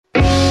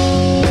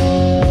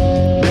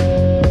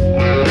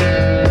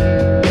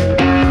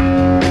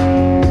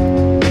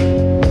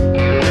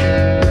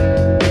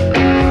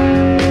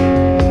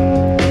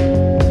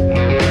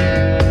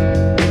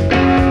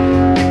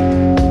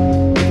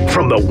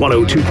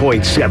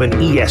102.7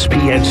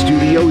 ESPN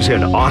Studios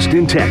in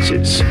Austin,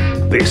 Texas.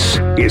 This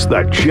is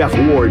The Jeff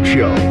Ward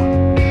Show.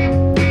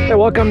 Hey,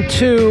 welcome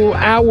to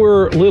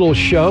our little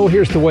show.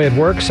 Here's the way it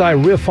works. I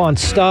riff on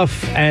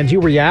stuff and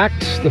you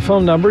react. The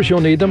phone numbers,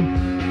 you'll need them.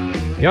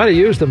 You ought to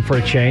use them for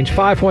a change.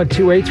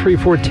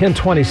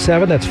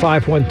 512-834-1027. That's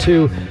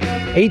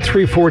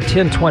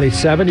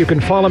 512-834-1027. You can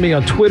follow me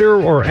on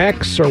Twitter or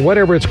X or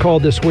whatever it's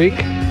called this week.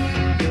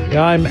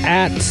 I'm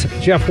at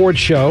Jeff Ward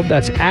Show.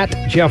 That's at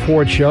Jeff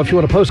Ward Show. If you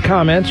want to post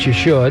comments, you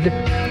should.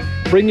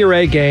 Bring your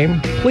A game.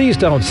 Please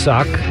don't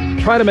suck.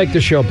 Try to make the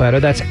show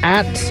better. That's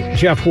at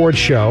Jeff Ward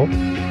Show.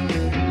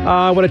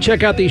 I want to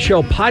check out the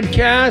show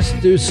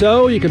podcast. Do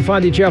so. You can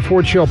find the Jeff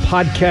Ward Show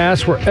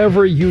podcast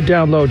wherever you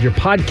download your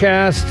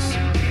podcasts.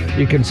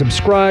 You can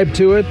subscribe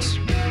to it.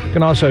 You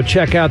can also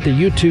check out the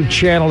YouTube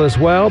channel as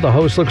well. The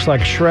host looks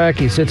like Shrek.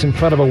 He sits in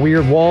front of a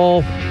weird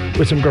wall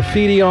with some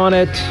graffiti on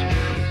it.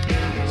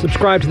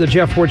 Subscribe to the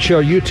Jeff Ward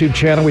Show YouTube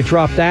channel. We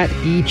drop that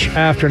each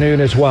afternoon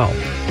as well.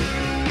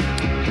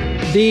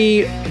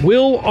 The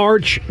Will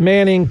Arch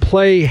Manning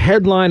play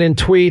headline and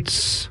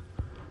tweets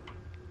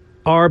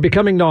are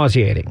becoming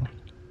nauseating.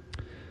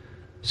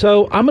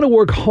 So I'm going to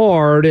work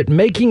hard at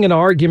making an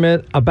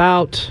argument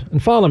about,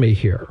 and follow me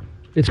here.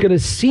 It's going to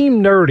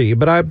seem nerdy,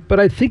 but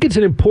I think it's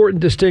an important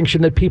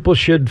distinction that people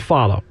should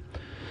follow.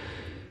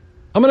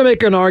 I'm going to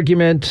make an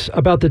argument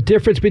about the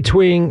difference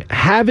between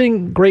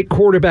having great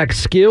quarterback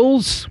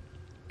skills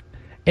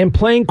and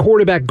playing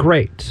quarterback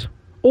great,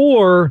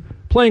 or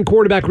playing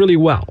quarterback really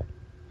well.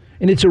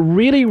 And it's a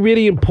really,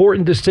 really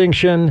important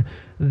distinction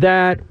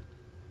that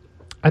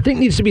I think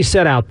needs to be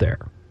set out there.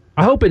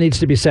 I hope it needs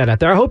to be set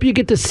out there. I hope you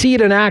get to see it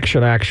in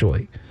action,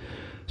 actually.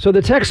 So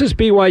the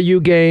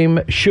Texas-BYU game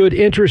should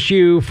interest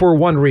you for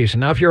one reason.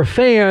 Now, if you're a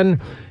fan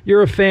and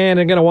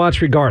going to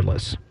watch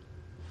regardless.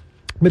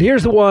 But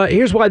here's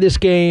why this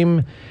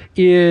game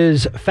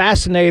is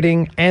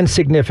fascinating and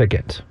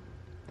significant.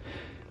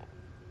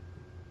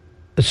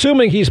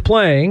 Assuming he's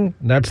playing,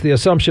 that's the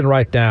assumption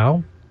right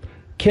now,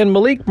 can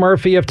Maalik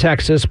Murphy of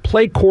Texas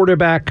play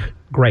quarterback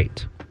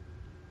great?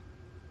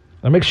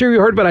 Now make sure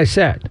you heard what I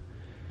said.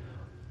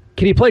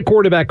 Can he play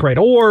quarterback great?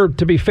 Or,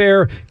 to be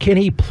fair, can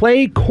he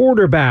play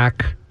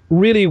quarterback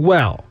really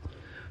well?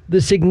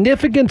 The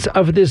significance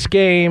of this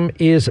game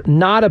is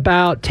not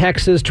about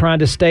Texas trying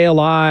to stay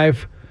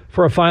alive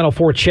for a Final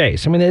Four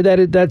chase. I mean,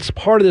 that's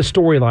part of the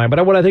storyline.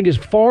 But what I think is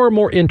far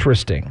more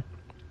interesting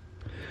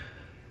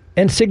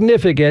and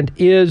significant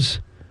is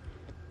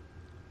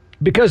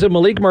because of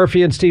Maalik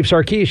Murphy and Steve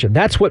Sarkisian.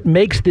 That's what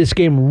makes this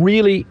game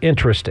really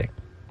interesting.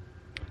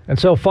 And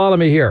so follow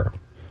me here.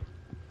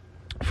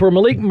 For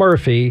Maalik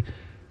Murphy,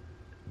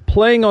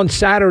 playing on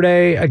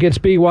Saturday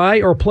against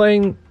BYU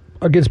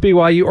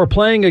or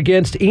playing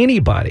against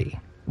anybody,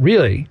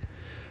 really,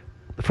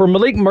 for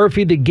Maalik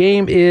Murphy, the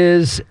game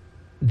is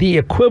the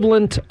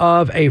equivalent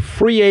of a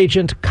free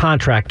agent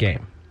contract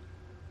game.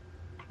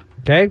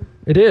 Okay?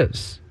 It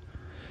is.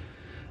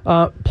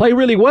 Play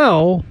really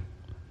well,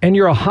 and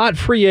you're a hot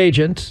free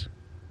agent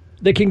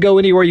that can go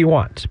anywhere you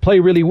want. Play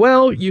really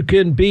well, you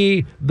can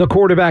be the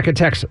quarterback of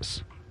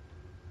Texas.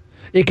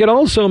 It could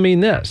also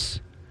mean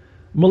this.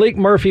 Maalik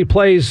Murphy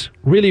plays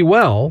really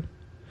well,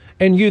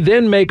 and you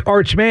then make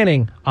Arch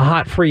Manning a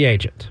hot free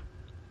agent.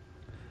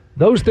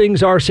 Those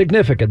things are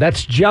significant.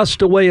 That's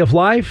just a way of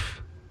life.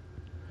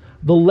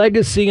 The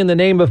legacy in the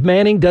name of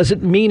Manning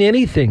doesn't mean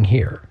anything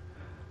here.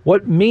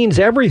 What means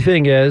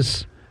everything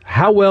is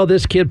how well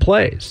this kid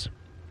plays.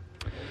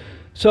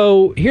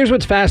 So here's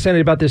what's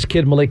fascinating about this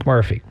kid, Maalik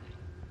Murphy.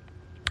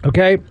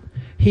 Okay?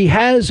 He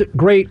has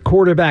great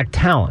quarterback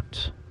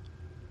talent.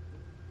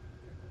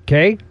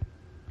 Okay?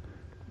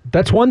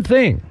 That's one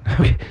thing.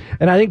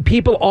 And I think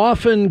people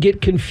often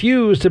get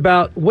confused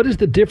about what is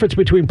the difference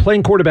between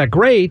playing quarterback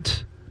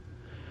great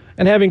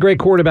and having great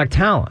quarterback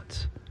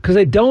talent, because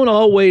they don't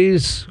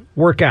always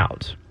work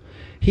out.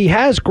 He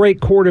has great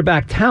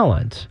quarterback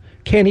talent.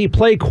 Can he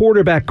play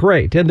quarterback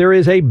great? And there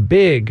is a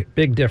big,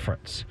 big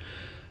difference.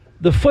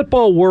 The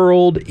football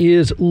world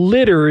is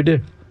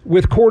littered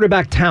with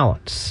quarterback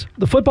talents.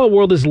 The football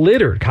world is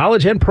littered,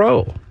 college and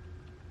pro,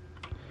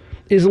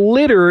 is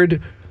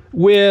littered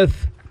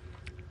with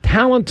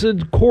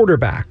talented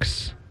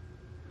quarterbacks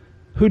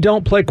who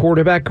don't play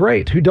quarterback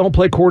great, who don't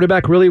play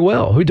quarterback really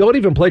well, who don't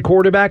even play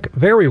quarterback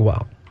very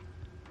well.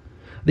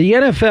 The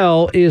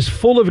NFL is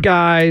full of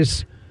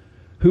guys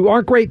who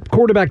aren't great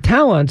quarterback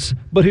talents,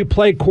 but who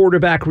play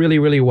quarterback really,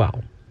 really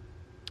well.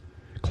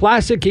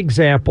 Classic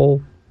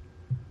example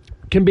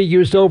can be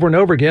used over and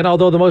over again,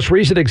 although the most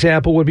recent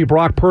example would be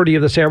Brock Purdy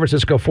of the San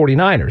Francisco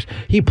 49ers.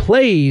 He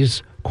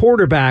plays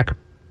quarterback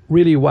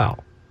really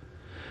well.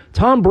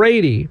 Tom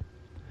Brady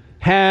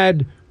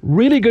had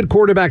really good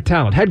quarterback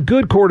talent, had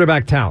good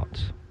quarterback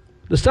talent.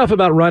 The stuff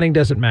about running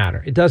doesn't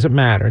matter. It doesn't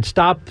matter. And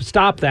stop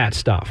that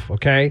stuff,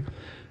 okay?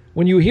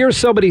 When you hear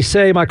somebody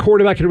say, my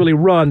quarterback can really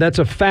run, that's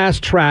a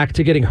fast track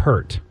to getting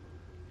hurt.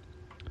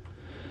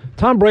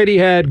 Tom Brady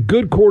had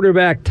good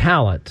quarterback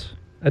talent,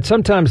 and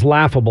sometimes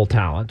laughable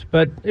talent,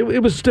 but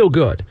it was still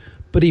good.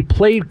 But he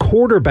played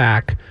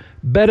quarterback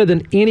better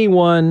than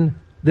anyone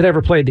that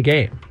ever played the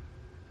game.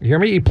 You hear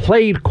me? He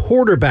played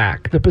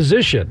quarterback, the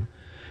position,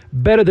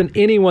 better than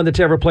anyone that's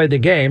ever played the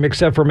game,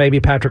 except for maybe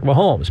Patrick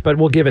Mahomes, but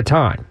we'll give it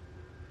time.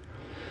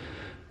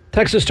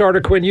 Texas starter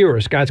Quinn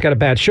Ewers. Guy's got a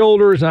bad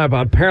shoulder. He's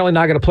apparently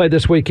not going to play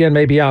this weekend,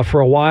 maybe out for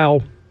a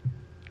while.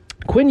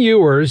 Quinn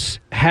Ewers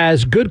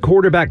has good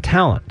quarterback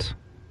talent.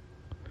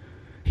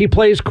 He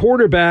plays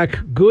quarterback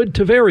good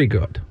to very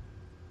good.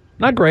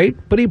 Not great,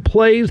 but he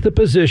plays the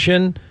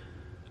position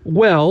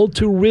well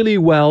to really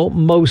well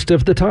most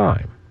of the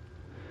time.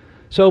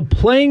 So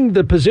playing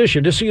the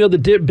position, just so you know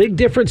the big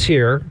difference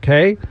here,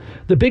 okay?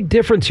 The big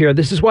difference here,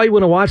 this is why you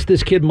want to watch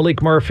this kid,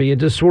 Malik Murphy, and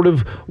just sort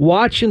of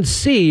watch and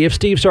see if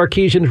Steve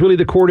Sarkisian is really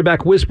the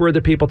quarterback whisperer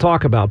that people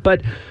talk about.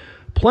 But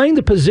playing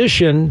the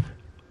position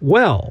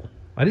well,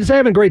 I didn't say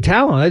having great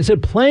talent, I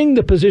said playing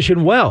the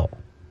position well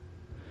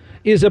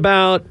is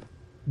about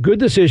good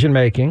decision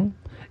making.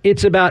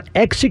 It's about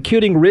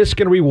executing risk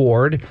and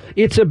reward.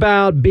 It's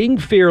about being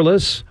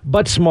fearless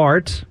but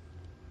smart.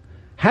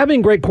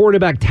 Having great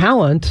quarterback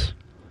talent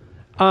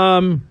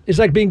is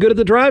like being good at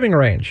the driving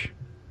range.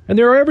 And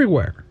they're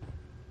everywhere.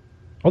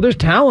 Well, there's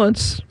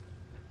talents.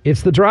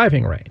 It's the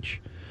driving range.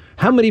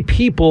 How many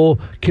people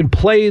can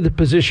play the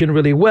position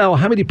really well?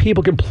 How many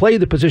people can play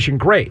the position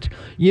great?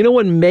 You know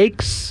what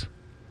makes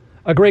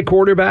a great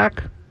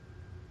quarterback?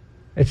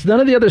 It's none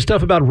of the other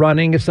stuff about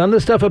running. It's none of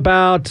the stuff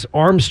about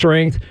arm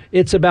strength.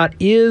 It's about,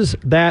 is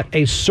that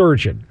a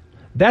surgeon?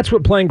 That's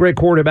what playing great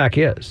quarterback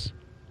is.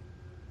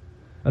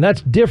 And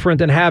that's different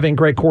than having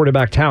great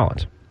quarterback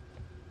talent.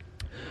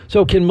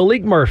 So can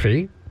Malik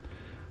Murphy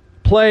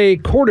play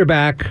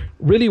quarterback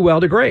really well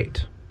to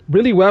great?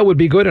 Really well would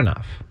be good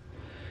enough.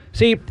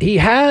 See, he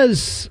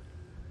has,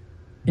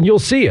 and you'll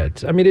see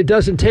it. I mean, it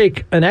doesn't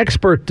take an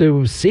expert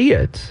to see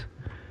it.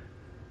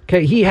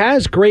 Okay, he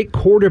has great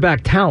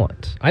quarterback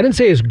talent. I didn't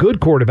say he has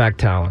good quarterback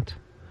talent.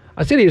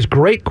 I said he has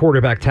great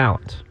quarterback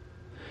talent.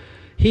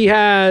 He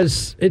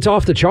has, it's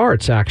off the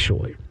charts,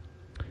 actually.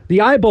 The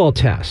eyeball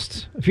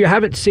test, if you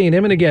haven't seen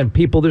him, and again,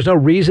 people, there's no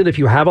reason if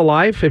you have a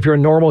life, if you're a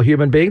normal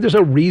human being, there's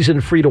no reason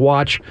for you to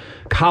watch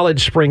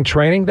college spring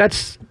training.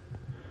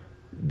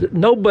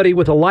 Nobody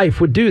with a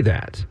life would do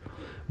that.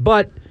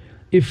 But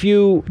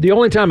the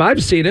only time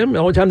I've seen him, the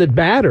only time that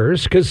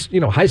matters, because,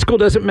 high school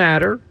doesn't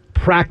matter,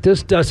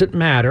 practice doesn't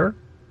matter,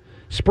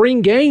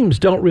 spring games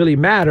don't really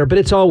matter, but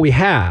it's all we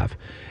have.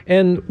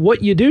 And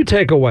what you do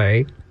take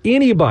away,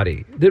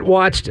 anybody that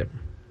watched him,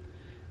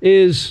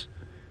 is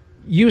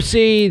you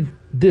see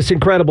this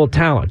incredible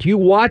talent. You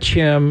watch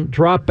him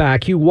drop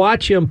back. You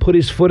watch him put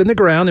his foot in the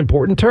ground,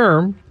 important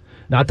term,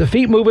 not the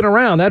feet moving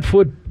around. That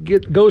foot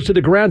goes to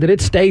the ground and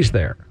it stays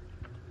there.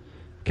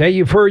 Okay,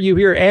 you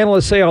hear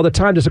analysts say all the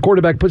time, does the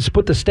quarterback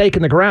put the stake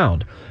in the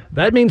ground?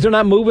 That means they're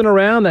not moving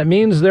around. That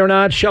means they're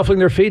not shuffling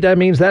their feet. That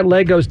means that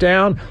leg goes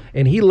down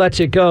and he lets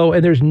it go.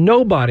 And there's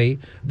nobody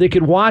that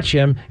could watch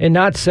him and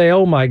not say,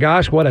 oh my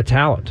gosh, what a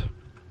talent.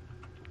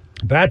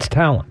 That's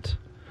talent.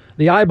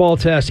 The eyeball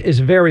test is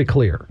very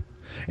clear.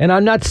 And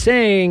I'm not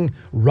saying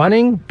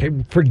running. Okay,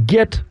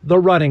 forget the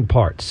running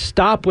part.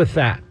 Stop with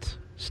that.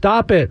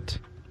 Stop it.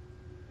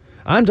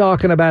 I'm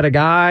talking about a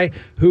guy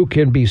who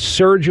can be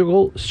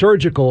surgical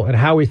in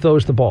how he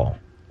throws the ball.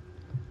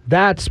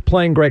 That's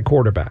playing great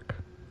quarterback.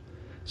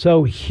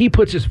 So he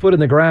puts his foot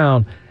in the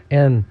ground,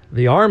 and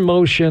the arm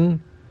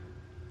motion,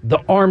 the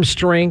arm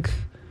strength,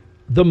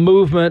 the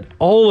movement,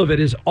 all of it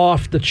is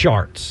off the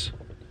charts.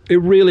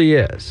 It really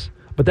is.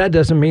 But that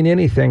doesn't mean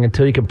anything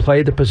until you can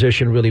play the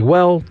position really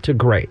well to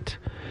great.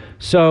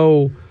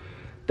 So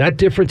that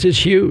difference is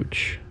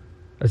huge.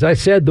 As I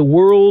said, the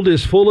world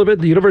is full of it.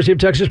 The University of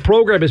Texas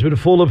program has been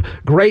full of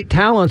great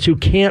talents who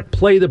can't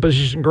play the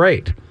position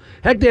great.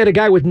 Heck, they had a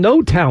guy with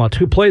no talent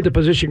who played the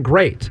position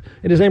great,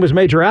 and his name was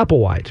Major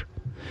Applewhite.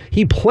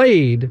 He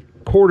played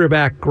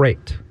quarterback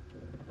great.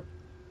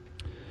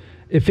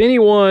 If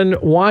anyone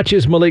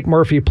watches Malik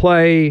Murphy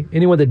play,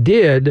 anyone that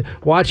did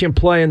watch him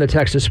play in the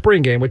Texas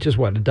spring game, which is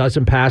what, a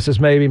dozen passes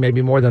maybe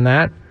more than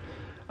that,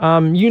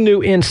 you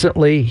knew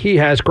instantly he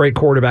has great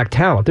quarterback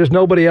talent. There's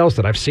nobody else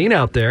that I've seen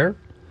out there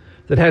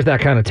that has that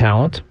kind of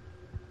talent.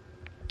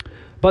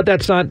 But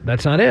that's not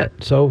it.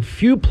 So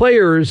few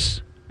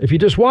players, if you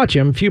just watch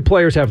him, few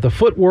players have the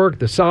footwork,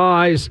 the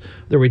size,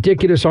 the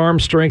ridiculous arm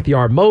strength, the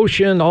arm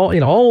motion,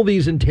 all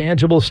these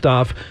intangible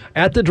stuff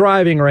at the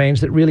driving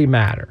range that really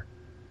matter.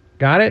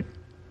 Got it?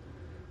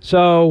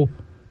 So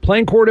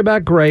playing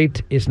quarterback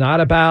great is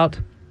not about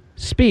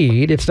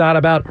speed. It's not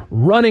about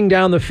running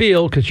down the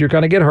field because you're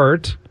going to get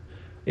hurt.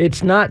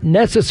 It's not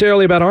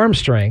necessarily about arm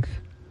strength.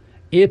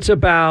 It's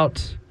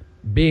about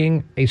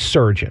being a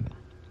surgeon.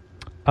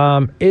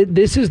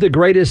 This is the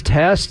greatest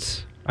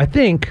test, I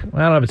think. I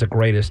don't know if it's the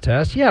greatest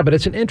test. Yeah, but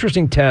it's an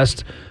interesting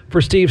test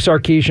for Steve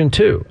Sarkisian,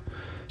 too.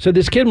 So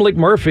this kid, Malik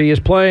Murphy, is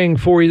playing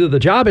for either the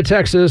job at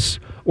Texas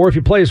or, if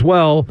he plays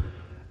well,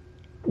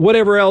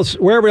 wherever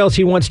else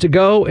he wants to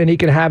go, and he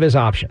can have his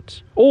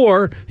options.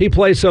 Or he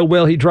plays so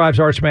well, he drives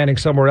Arch Manning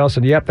somewhere else,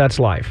 and yep, that's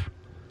life.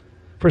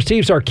 For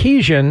Steve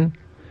Sarkisian,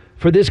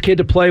 for this kid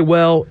to play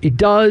well. It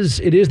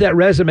does. It is that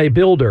resume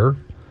builder.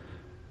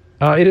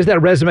 It is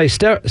that resume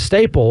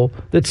staple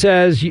that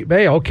says,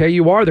 hey, okay,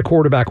 you are the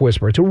quarterback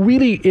whisperer. It's a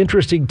really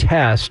interesting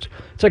test.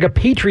 It's like a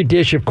petri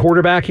dish of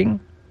quarterbacking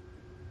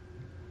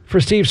for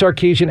Steve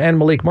Sarkisian and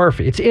Maalik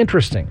Murphy. It's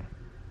interesting.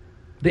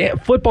 The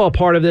football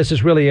part of this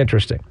is really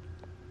interesting.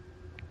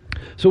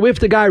 So if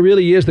the guy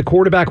really is the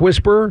quarterback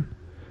whisperer,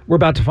 we're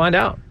about to find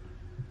out.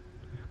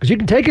 Because you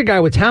can take a guy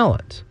with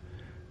talent,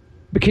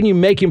 but can you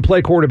make him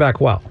play quarterback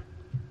well?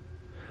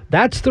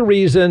 That's the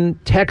reason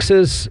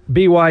Texas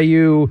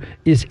BYU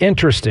is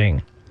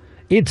interesting.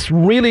 It's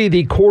really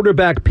the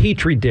quarterback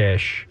petri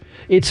dish.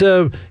 It's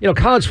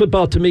college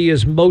football to me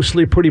is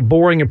mostly pretty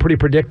boring and pretty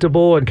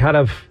predictable and kind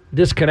of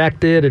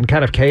disconnected and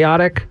kind of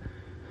chaotic.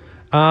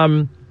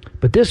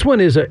 But this one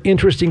is an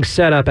interesting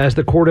setup as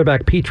the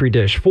quarterback petri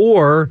dish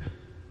for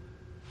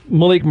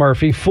Maalik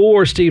Murphy,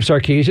 for Steve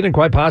Sarkisian, and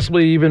quite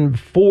possibly even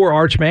for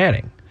Arch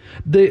Manning.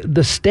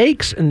 The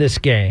stakes in this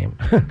game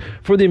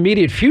for the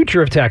immediate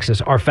future of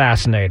Texas are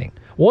fascinating.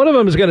 One of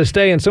them is going to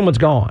stay and someone's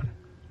gone.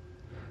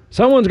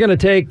 Someone's going to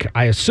take,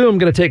 I assume,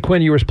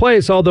 Quinn Ewers'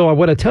 place, although I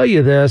want to tell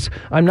you this,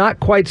 I'm not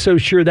quite so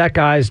sure that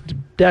guy's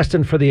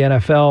destined for the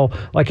NFL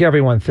like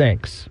everyone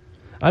thinks.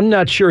 I'm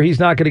not sure he's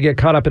not going to get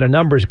caught up in a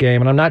numbers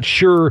game, and I'm not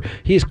sure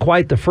he's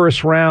quite the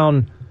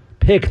first-round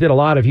pick that a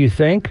lot of you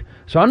think.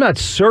 So I'm not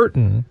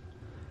certain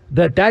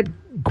that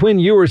Quinn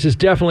Ewers is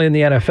definitely in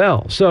the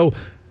NFL. So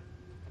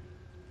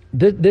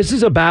this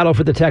is a battle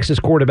for the Texas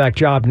quarterback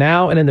job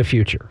now and in the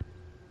future.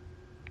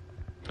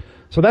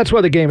 So that's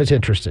why the game is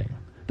interesting.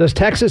 Does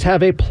Texas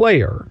have a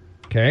player,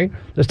 okay?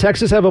 Does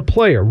Texas have a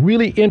player,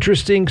 really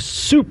interesting,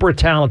 super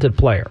talented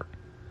player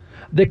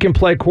that can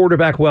play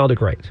quarterback well to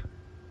great?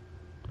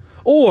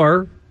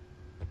 Or,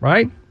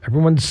 right,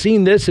 everyone's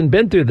seen this and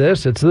been through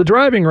this. It's the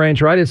driving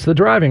range, right? It's the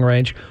driving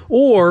range.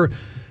 Or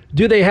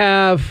do they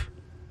have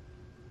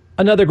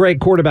another great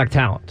quarterback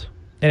talent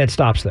and it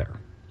stops there?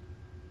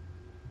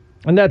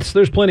 And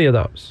there's plenty of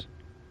those.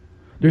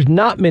 There's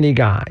not many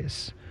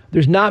guys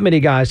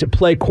that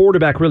play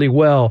quarterback really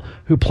well,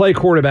 who play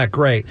quarterback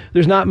great.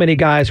 There's not many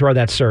guys who are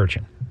that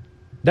surgeon.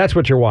 That's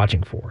what you're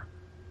watching for.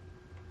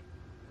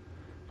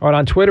 All right,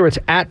 on Twitter, it's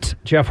at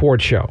Jeff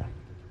Ward Show.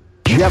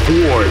 Jeff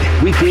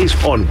Ward, weekdays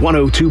on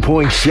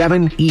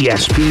 102.7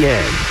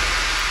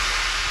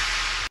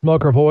 ESPN.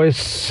 Smoker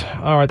Voice.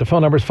 All right, the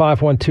phone number is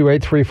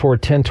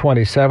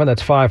 512-834-1027.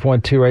 That's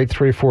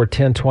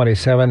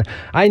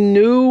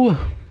 512-834-1027.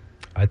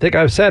 I think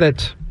I've said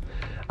it.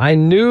 I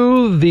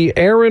knew the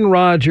Aaron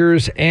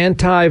Rodgers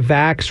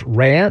anti-vax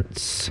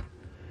rants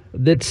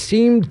that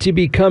seemed to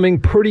be coming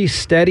pretty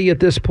steady at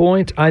this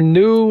point. I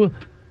knew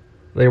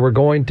they were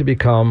going to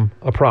become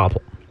a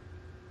problem.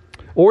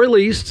 Or at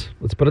least,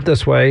 let's put it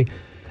this way,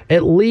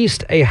 at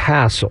least a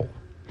hassle.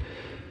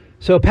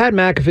 So Pat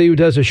McAfee, who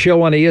does a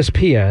show on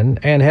ESPN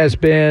and has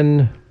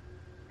been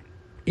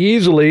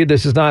easily,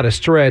 this is not a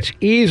stretch,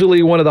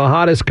 easily one of the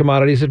hottest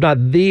commodities, if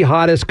not the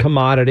hottest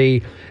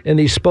commodity in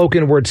the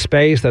spoken word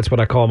space. That's what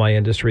I call my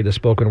industry, the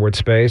spoken word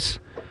space.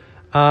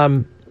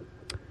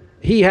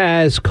 He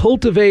has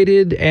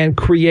cultivated and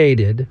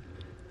created,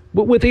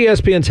 with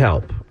ESPN's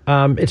help.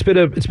 It's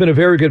been a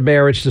very good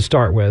marriage to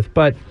start with,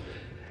 but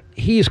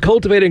he's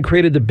cultivated and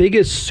created the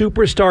biggest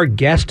superstar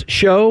guest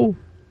show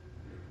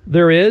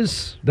there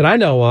is that I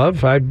know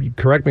of.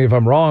 Correct me if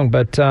I'm wrong,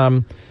 but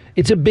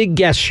it's a big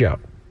guest show.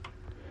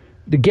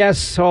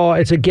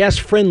 It's a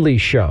guest-friendly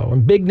show,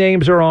 and big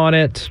names are on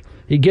it.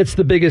 He gets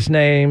the biggest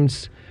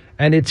names,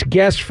 and it's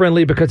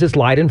guest-friendly because it's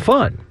light and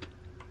fun.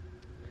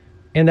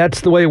 And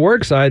that's the way it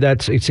works.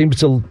 It seems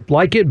to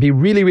like it, be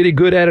really, really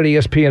good at it.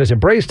 ESPN has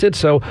embraced it,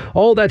 so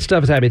all that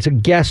stuff is happening. It's a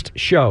guest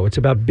show. It's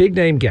about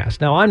big-name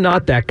guests. Now, I'm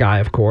not that guy,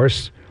 of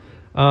course.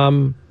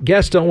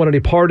 Guests don't want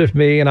any part of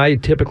me, and I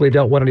typically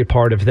don't want any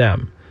part of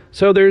them.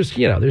 So there's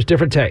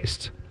different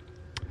tastes.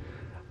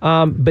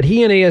 But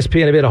he and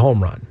ESPN have hit a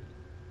home run.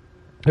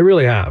 They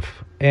really have.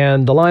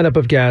 And the lineup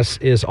of guests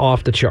is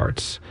off the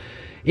charts.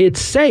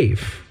 It's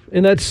safe.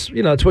 And that's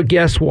what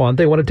guests want.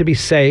 They want it to be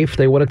safe.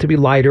 They want it to be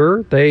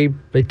lighter. They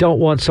don't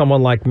want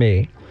someone like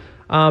me.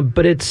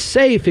 But it's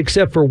safe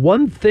except for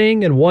one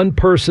thing and one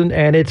person,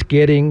 and it's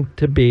getting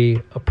to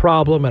be a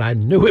problem, and I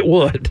knew it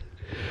would.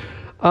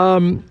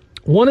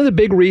 One of the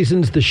big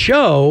reasons the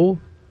show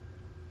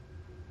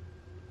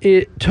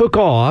it took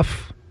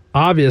off,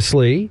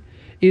 obviously,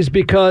 is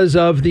because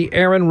of the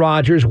Aaron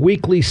Rodgers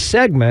weekly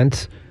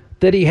segment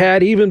that he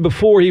had even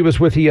before he was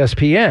with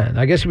ESPN.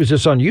 I guess he was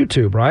just on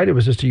YouTube, right? It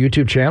was just a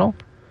YouTube channel.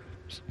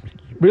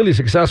 Really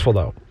successful,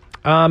 though.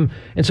 And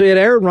so he had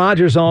Aaron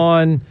Rodgers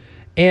on,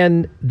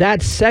 and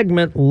that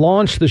segment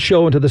launched the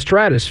show into the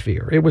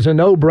stratosphere. It was a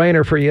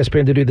no-brainer for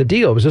ESPN to do the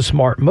deal. It was a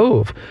smart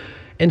move.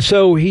 And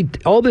so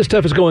all this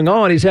stuff is going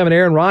on. He's having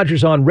Aaron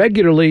Rodgers on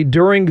regularly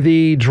during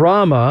the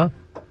drama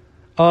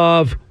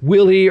of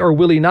will he or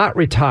will he not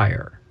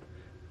retire?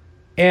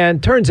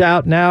 And turns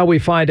out now we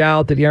find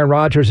out that Aaron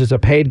Rodgers is a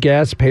paid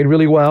guest, paid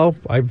really well.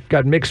 I've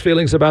got mixed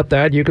feelings about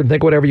that. You can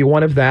think whatever you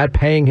want of that,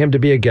 paying him to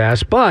be a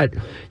guest. But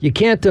you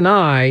can't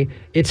deny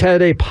it's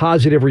had a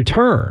positive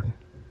return,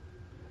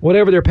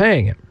 whatever they're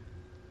paying him,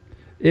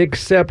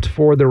 except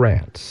for the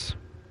rants.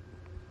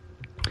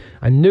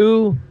 I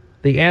knew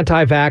the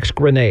anti-vax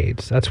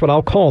grenades. That's what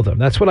I'll call them.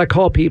 That's what I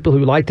call people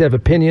who like to have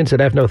opinions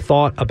that have no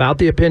thought about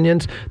the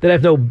opinions, that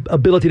have no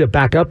ability to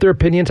back up their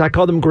opinions. I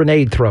call them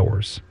grenade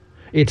throwers.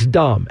 It's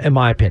dumb, in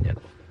my opinion.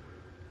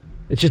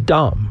 It's just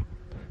dumb.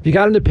 If you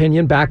got an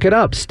opinion, back it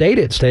up. State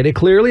it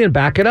clearly and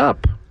back it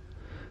up.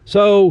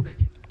 So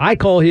I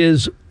call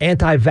his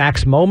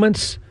anti-vax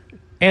moments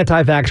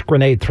anti-vax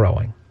grenade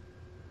throwing.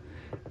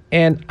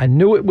 And I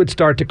knew it would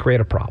start to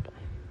create a problem.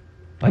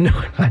 I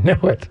knew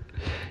it.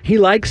 He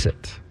likes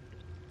it.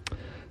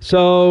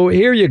 So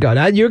here you go.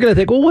 Now you're going to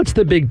think, well, what's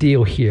the big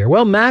deal here?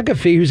 Well,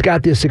 McAfee, who's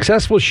got this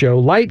successful show,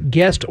 light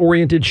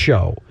guest-oriented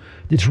show,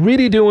 that's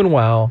really doing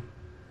well,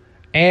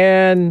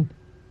 and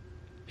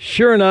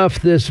sure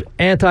enough, this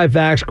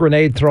anti-vax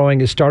grenade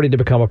throwing is starting to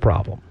become a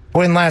problem.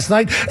 Win last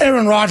night.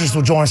 Aaron Rodgers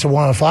will join us at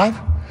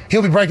 105.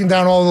 He'll be breaking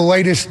down all the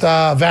latest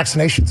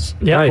vaccinations.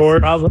 Yeah,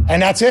 problem.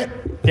 And that's it.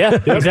 Yeah,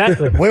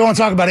 exactly. We won't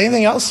talk about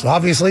anything else.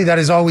 Obviously, that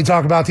is all we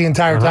talk about the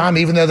entire time,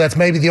 even though that's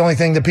maybe the only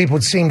thing that people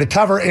would seem to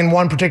cover in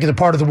one particular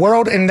part of the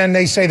world. And then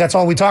they say that's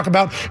all we talk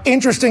about.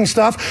 Interesting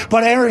stuff.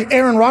 But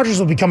Aaron Rodgers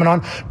will be coming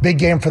on. Big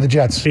game for the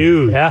Jets.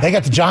 Dude. Yeah. They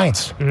got the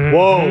Giants.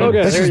 Whoa.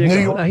 Okay, This is there you New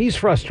go. York. Now, he's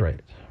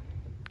frustrated.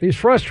 He's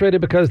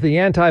frustrated because the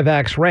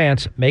anti-vax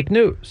rants make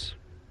news.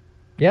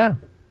 Yeah.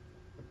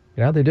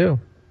 Yeah, they do.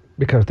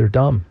 Because they're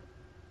dumb.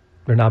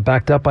 They're not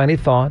backed up by any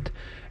thought.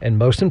 And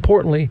most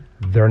importantly,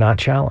 they're not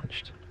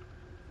challenged.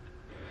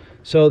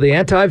 So the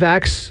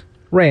anti-vax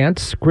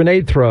rants,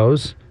 grenade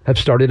throws, have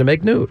started to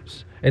make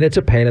news. And it's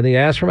a pain in the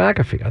ass for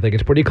McAfee. I think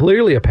it's pretty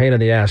clearly a pain in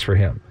the ass for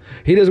him.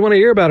 He doesn't want to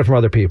hear about it from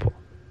other people.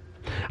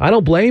 I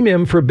don't blame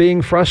him for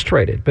being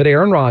frustrated, but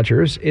Aaron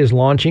Rodgers is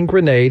launching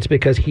grenades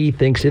because he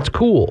thinks it's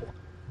cool.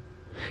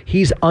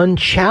 He's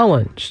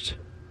unchallenged.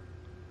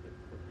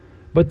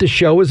 But the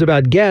show is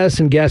about guests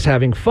and guests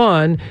having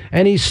fun,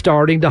 and he's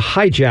starting to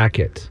hijack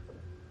it.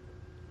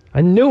 I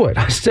knew it.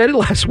 I said it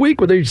last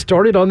week when they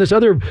started on this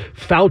other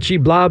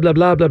Fauci blah, blah,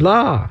 blah, blah,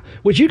 blah.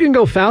 Which you can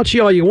go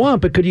Fauci all you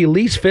want, but could you at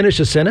least finish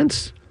a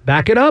sentence?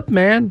 Back it up,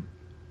 man.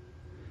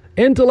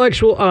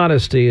 Intellectual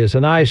honesty is a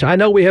nice, I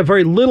know we have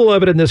very little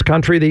of it in this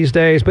country these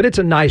days, but it's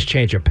a nice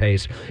change of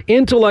pace.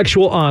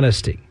 Intellectual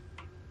honesty.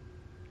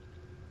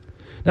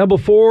 Now,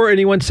 before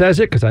anyone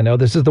says it, because I know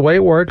this is the way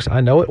it works, I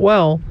know it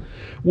well,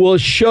 well,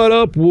 shut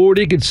up,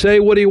 Woody can say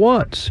what he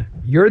wants.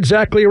 You're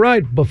exactly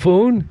right,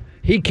 buffoon.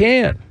 He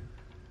can.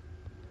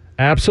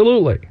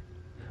 Absolutely.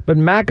 But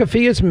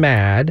McAfee is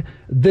mad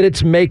that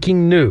it's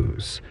making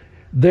news.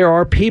 There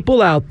are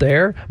people out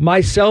there,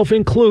 myself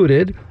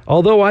included,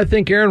 although I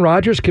think Aaron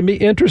Rodgers can be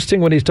interesting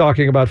when he's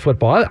talking about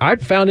football. I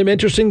found him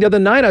interesting the other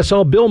night. I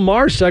saw a Bill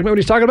Maher segment when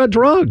he's talking about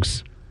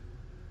drugs.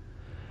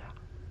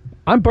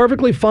 I'm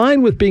perfectly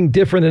fine with being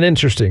different and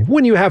interesting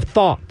when you have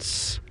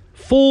thoughts,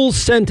 full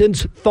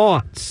sentence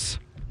thoughts,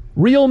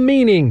 real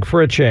meaning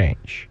for a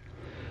change.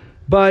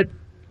 But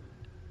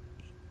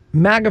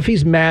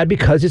McAfee's mad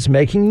because it's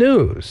making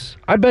news.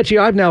 I bet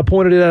you I've now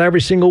pointed it out every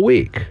single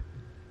week.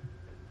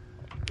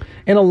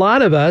 And a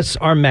lot of us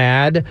are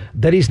mad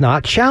that he's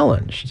not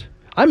challenged.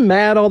 I'm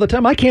mad all the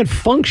time. I can't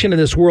function in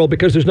this world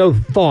because there's no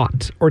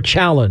thought or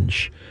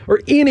challenge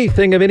or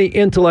anything of any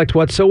intellect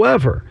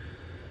whatsoever.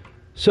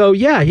 So,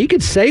 yeah, he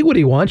could say what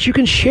he wants. You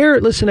can share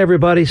it. Listen,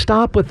 everybody,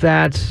 stop with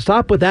that.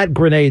 Stop with that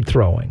grenade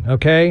throwing,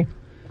 okay?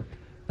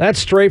 That's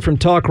straight from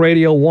Talk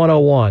Radio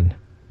 101.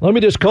 Let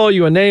me just call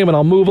you a name and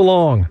I'll move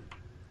along.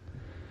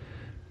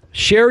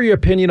 Share your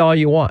opinion all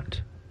you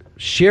want.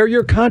 Share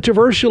your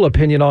controversial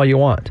opinion all you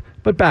want.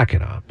 But back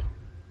it up.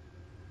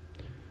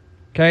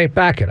 Okay?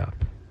 Back it up.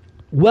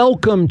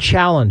 Welcome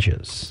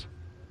challenges.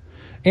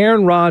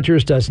 Aaron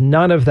Rodgers does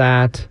none of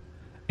that,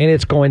 and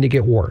it's going to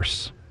get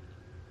worse.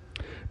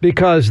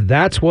 Because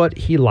that's what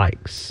he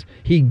likes.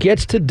 He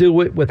gets to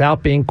do it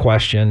without being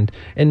questioned,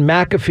 and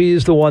McAfee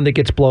is the one that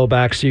gets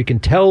blowback, so you can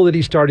tell that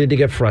he's starting to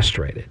get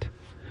frustrated.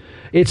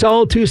 It's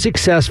all too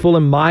successful,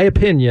 in my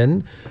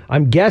opinion.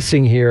 I'm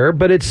guessing here,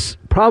 but it's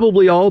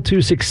probably all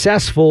too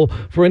successful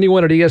for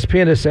anyone at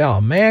ESPN to say,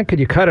 oh, man, could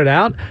you cut it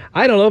out?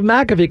 I don't know if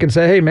McAfee can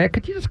say, hey, man,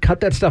 could you just cut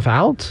that stuff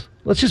out?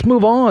 Let's just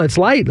move on. It's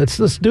light. Let's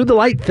do the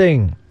light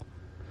thing.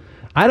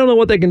 I don't know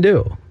what they can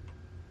do.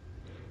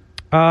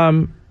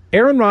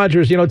 Aaron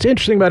Rodgers, it's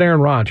interesting about Aaron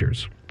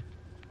Rodgers.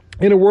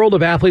 In a world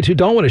of athletes who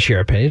don't want to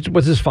share opinions,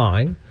 which is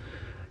fine,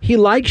 he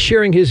likes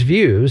sharing his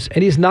views,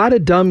 and he's not a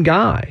dumb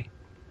guy.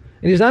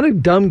 And he's not a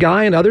dumb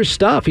guy in other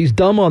stuff. He's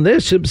dumb on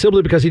this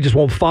simply because he just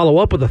won't follow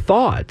up with a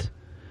thought.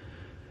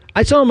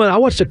 I saw him. I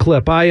watched a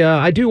clip.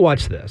 I do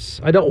watch this.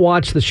 I don't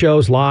watch the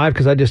shows live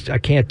because I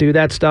can't do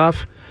that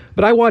stuff.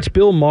 But I watch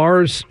Bill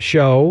Maher's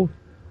show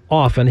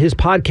often, his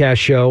podcast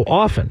show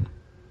often.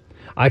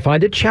 I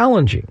find it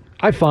challenging.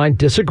 I find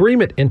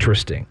disagreement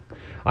interesting.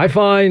 I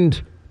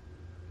find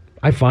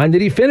I find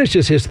that he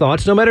finishes his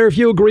thoughts no matter if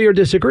you agree or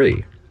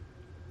disagree.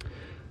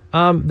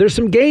 There's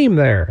some game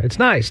there. It's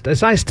nice.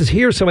 It's nice to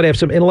hear somebody have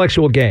some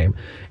intellectual game.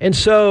 And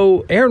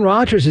so Aaron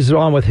Rodgers is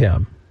on with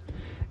him.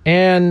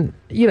 And,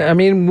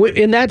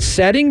 in that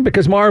setting,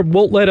 because Marv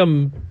won't let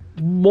him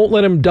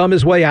dumb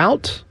his way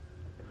out.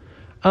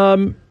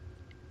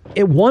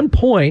 At one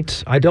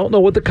point, I don't know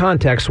what the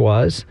context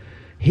was,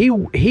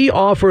 he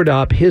offered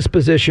up his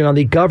position on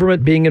the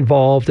government being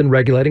involved in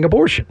regulating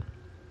abortion.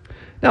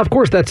 Now, of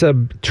course, that's a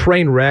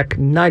train wreck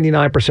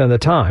 99% of the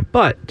time.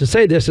 But to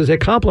say this is a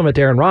compliment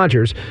to Aaron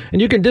Rodgers, and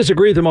you can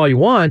disagree with him all you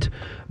want,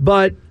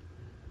 but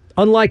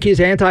unlike his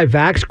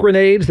anti-vax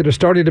grenades that are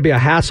starting to be a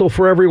hassle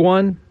for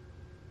everyone,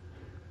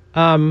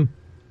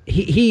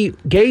 he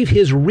gave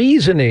his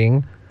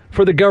reasoning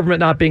for the government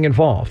not being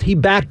involved. He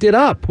backed it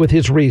up with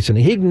his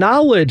reasoning. He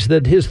acknowledged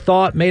that his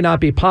thought may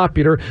not be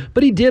popular,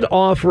 but he did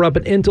offer up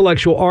an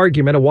intellectual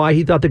argument of why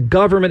he thought the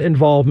government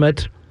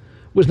involvement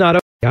was not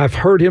okay. I've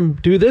heard him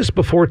do this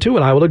before, too,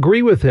 and I will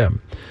agree with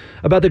him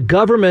about the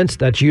government's,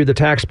 that's you, the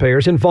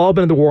taxpayers,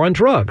 involvement in the war on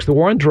drugs. The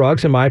war on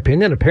drugs, in my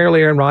opinion,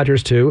 apparently Aaron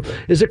Rodgers, too,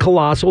 is a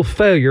colossal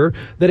failure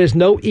that has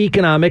no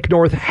economic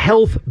nor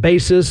health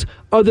basis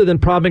other than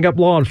propping up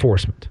law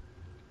enforcement.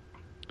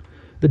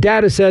 The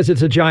data says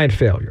it's a giant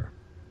failure.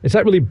 It's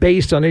not really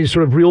based on any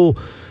sort of real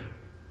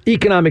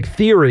economic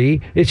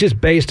theory. It's just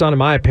based on, in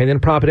my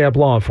opinion, propping up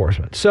law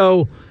enforcement.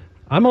 So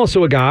I'm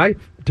also a guy,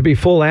 to be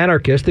full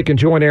anarchist, that can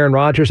join Aaron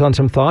Rodgers on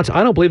some thoughts.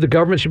 I don't believe the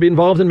government should be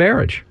involved in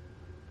marriage.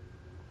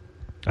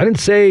 I didn't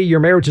say your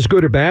marriage is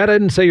good or bad. I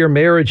didn't say your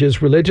marriage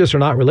is religious or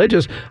not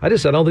religious. I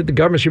just said I don't think the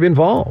government should be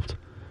involved.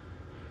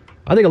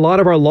 I think a lot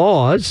of our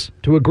laws,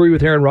 to agree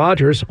with Aaron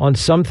Rodgers on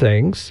some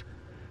things,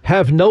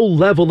 have no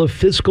level of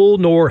fiscal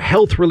nor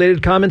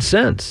health-related common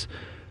sense.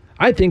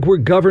 I think we're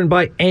governed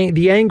by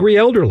the angry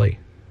elderly.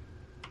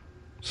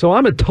 So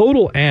I'm a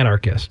total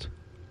anarchist.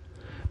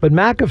 But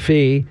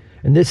McAfee,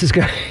 and this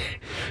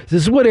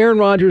is what Aaron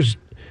Rodgers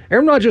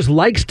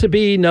likes to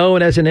be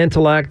known as an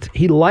intellect.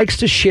 He likes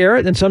to share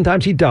it, and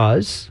sometimes he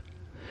does.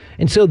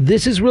 And so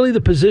this is really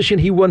the position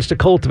he wants to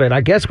cultivate.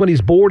 I guess when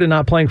he's bored and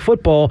not playing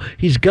football,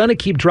 he's going to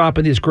keep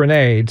dropping these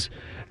grenades.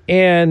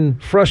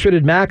 And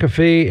frustrated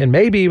McAfee and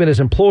maybe even his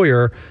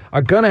employer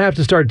are going to have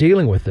to start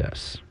dealing with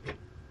this.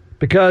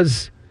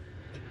 Because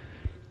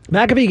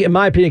McAfee, in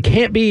my opinion,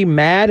 can't be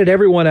mad at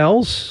everyone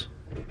else.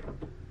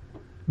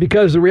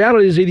 Because the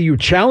reality is either you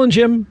challenge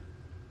him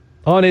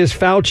on his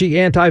Fauci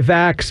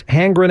anti-vax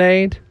hand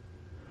grenade,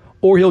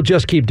 or he'll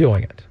just keep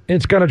doing it. And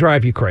it's going to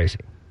drive you crazy.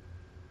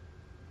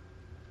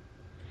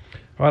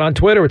 All right, on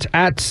Twitter, it's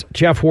at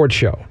Jeff Ward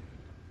Show.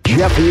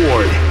 Jeff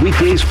Ward,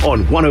 weekdays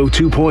on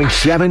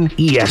 102.7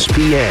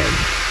 ESPN.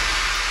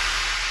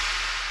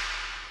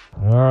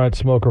 All right,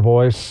 Smoker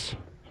Voice.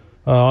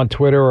 On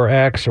Twitter or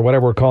X or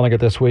whatever we're calling it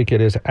this week,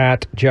 it is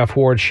at Jeff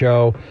Ward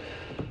Show.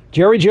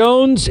 Jerry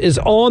Jones is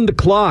on the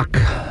clock.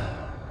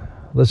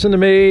 Listen to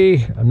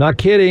me. I'm not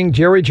kidding.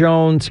 Jerry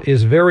Jones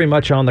is very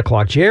much on the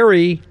clock.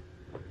 Jerry,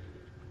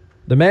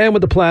 the man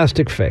with the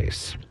plastic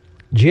face.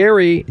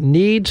 Jerry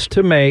needs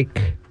to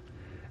make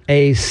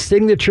a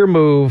signature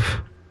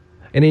move,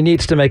 and he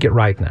needs to make it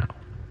right now.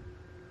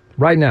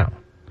 Right now.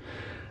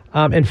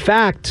 In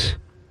fact,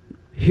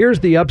 here's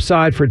the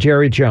upside for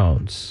Jerry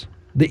Jones.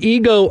 The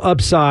ego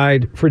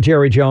upside for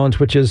Jerry Jones,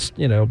 which is,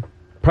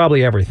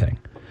 probably everything.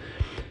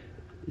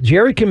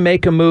 Jerry can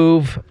make a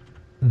move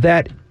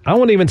that, I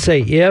won't even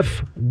say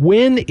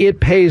when it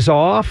pays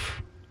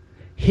off,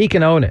 he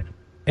can own it.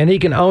 And he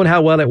can own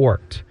how well it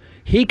worked.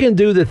 He can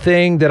do the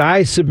thing that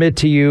I submit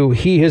to you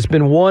he has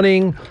been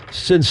wanting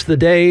since the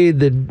day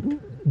that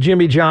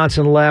Jimmy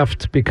Johnson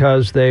left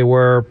because they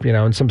were,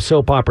 in some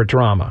soap opera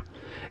drama.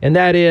 And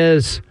that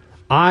is,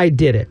 I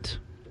did it.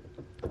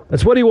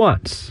 That's what he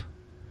wants.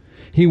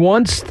 He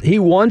wants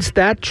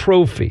that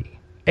trophy,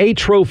 a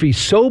trophy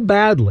so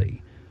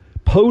badly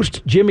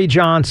post Jimmy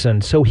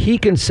Johnson so he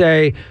can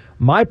say,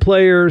 my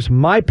players,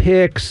 my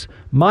picks,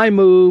 my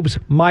moves,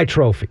 my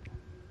trophy.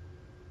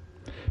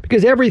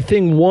 Because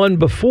everything won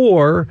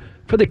before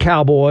for the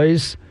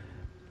Cowboys,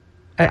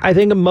 I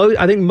think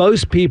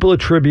most people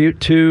attribute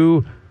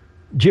to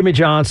Jimmy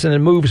Johnson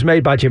and moves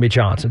made by Jimmy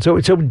Johnson. So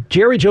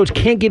Jerry Jones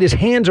can't get his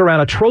hands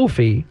around a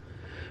trophy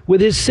with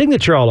his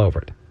signature all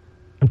over it.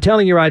 I'm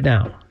telling you right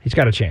now, he's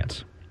got a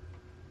chance.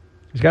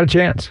 He's got a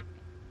chance.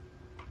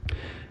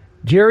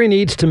 Jerry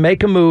needs to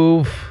make a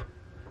move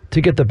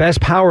to get the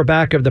best power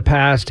back of the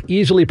past,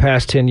 easily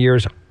past 10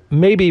 years,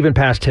 maybe even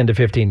past 10 to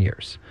 15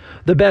 years.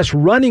 The best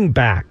running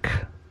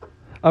back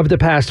of the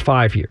past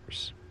 5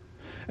 years.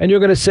 And you're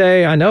going to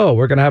say, I know,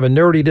 we're going to have a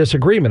nerdy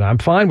disagreement. I'm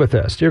fine with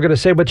this. You're going to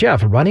say, but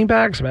Jeff, running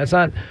backs? That's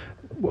not...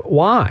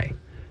 Why?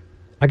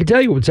 I can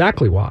tell you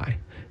exactly why.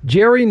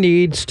 Jerry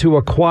needs to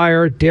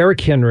acquire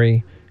Derrick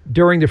Henry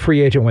during the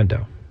free agent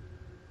window.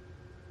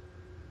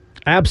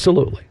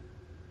 Absolutely.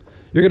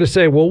 You're going to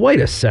say, well, wait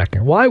a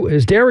second. Why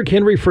is Derrick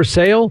Henry for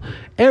sale?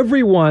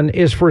 Everyone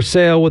is for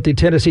sale with the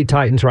Tennessee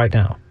Titans right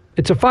now.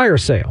 It's a fire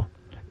sale.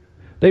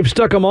 They've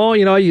stuck them all.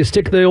 You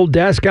stick the old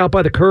desk out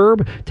by the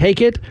curb,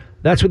 take it.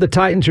 That's what the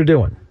Titans are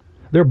doing.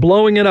 They're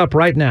blowing it up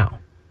right now.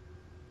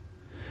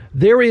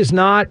 There is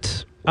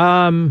not,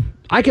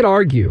 I could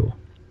argue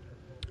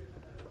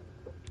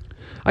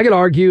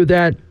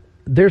that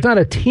there's not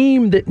a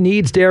team that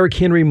needs Derrick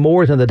Henry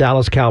more than the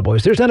Dallas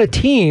Cowboys. There's not a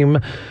team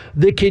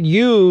that could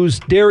use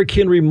Derrick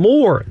Henry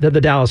more than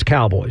the Dallas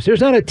Cowboys.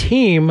 There's not a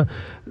team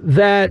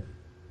that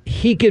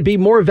he could be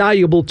more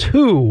valuable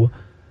to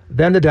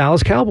than the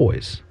Dallas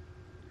Cowboys.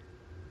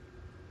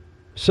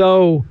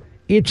 So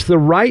it's the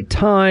right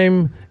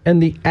time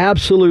and the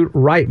absolute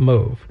right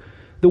move.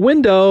 The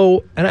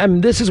window,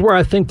 and this is where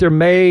I think there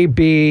may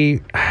be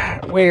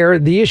where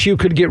the issue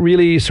could get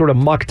really sort of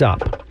mucked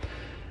up.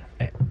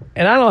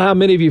 And I don't know how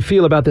many of you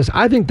feel about this.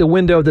 I think the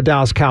window of the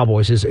Dallas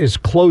Cowboys is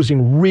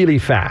closing really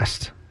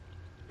fast.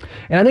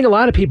 And I think a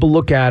lot of people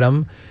look at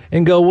them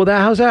and go, well,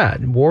 how's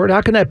that? Ward,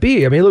 how can that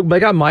be? I mean, look, they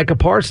got Micah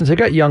Parsons. They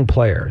got young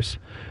players.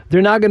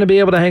 They're not going to be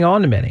able to hang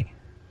on to many.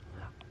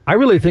 I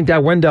really think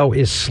that window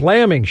is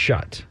slamming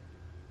shut.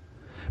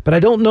 But I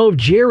don't know if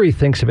Jerry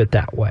thinks of it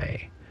that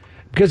way.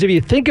 Because if you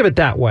think of it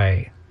that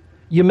way,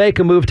 you make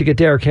a move to get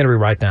Derrick Henry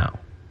right now.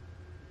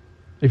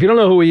 If you don't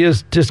know who he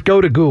is, just go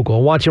to Google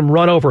and watch him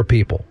run over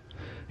people.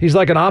 He's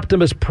like an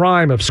Optimus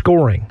Prime of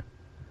scoring.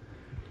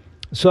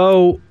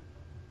 So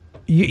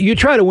you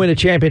try to win a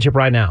championship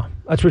right now.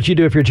 That's what you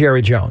do if you're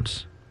Jerry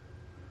Jones.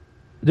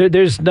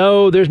 There's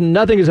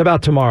nothing is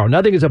about tomorrow.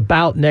 Nothing is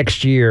about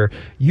next year.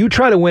 You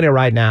try to win it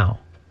right now.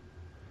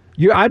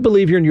 I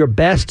believe you're in your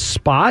best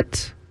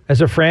spot as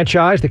a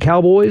franchise. The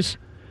Cowboys,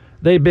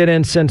 they've been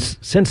in since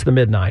the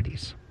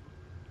mid-'90s.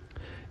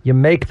 You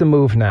make the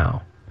move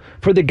now.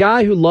 For the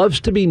guy who loves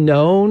to be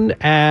known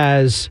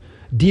as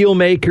deal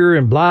maker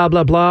and blah,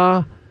 blah,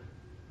 blah,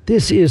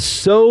 this is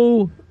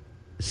so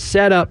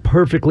set up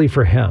perfectly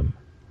for him.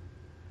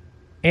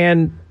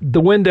 And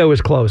the window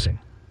is closing.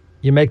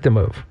 You make the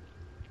move.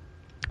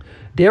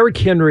 Derrick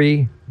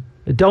Henry,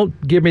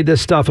 don't give me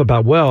this stuff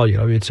about, well,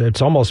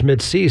 it's almost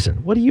mid-season.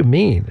 What do you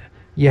mean?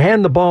 You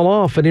hand the ball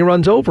off and he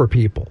runs over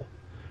people.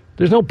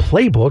 There's no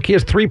playbook. He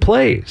has 3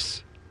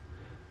 plays.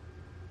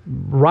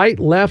 Right,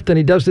 left, and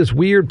he does this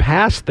weird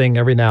pass thing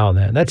every now and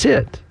then. That's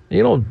it.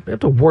 You don't have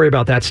to worry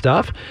about that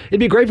stuff. It'd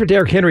be great for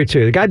Derrick Henry,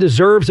 too. The guy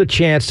deserves a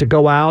chance to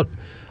go out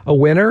a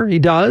winner. He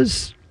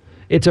does.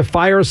 It's a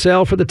fire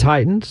sale for the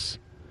Titans.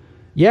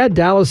 Yeah,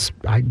 Dallas,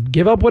 I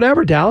give up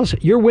whatever, Dallas.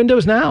 Your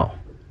window's now.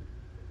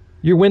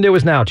 Your window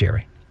is now,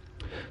 Jerry.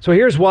 So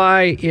here's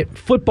why,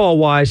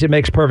 football-wise, it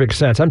makes perfect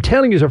sense. I'm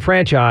telling you, as a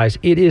franchise,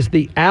 it is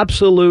the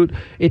absolute,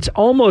 it's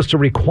almost a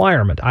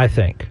requirement, I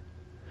think.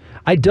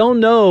 I don't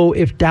know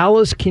if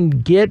Dallas can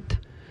get,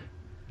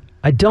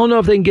 I don't know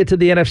if they can get to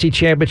the NFC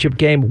Championship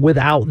game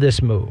without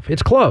this move.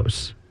 It's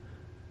close.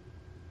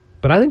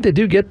 But I think they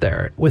do get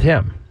there with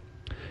him.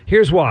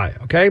 Here's why,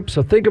 okay?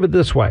 So think of it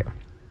this way.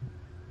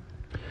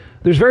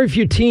 There's very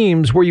few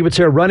teams where you would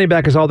say a running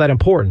back is all that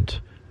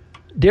important.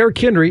 Derrick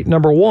Henry,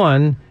 number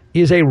one,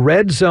 is a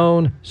red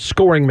zone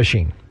scoring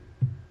machine.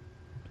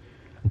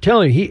 I'm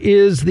telling you, he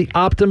is the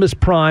Optimus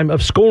Prime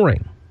of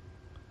scoring.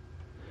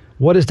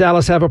 What does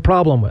Dallas have a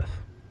problem with?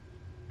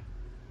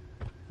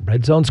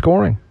 Red zone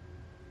scoring.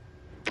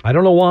 I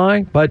don't know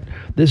why, but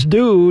this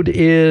dude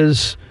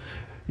is,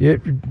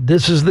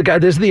 this is the guy,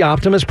 this is the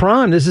Optimus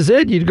Prime. This is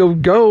it. You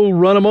go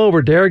run him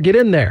over, Derrick, get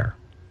in there.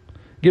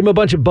 Give him a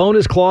bunch of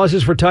bonus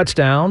clauses for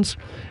touchdowns,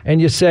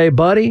 and you say,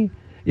 buddy,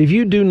 if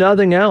you do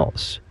nothing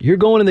else, you're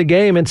going in the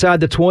game inside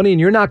the 20 and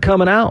you're not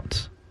coming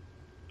out.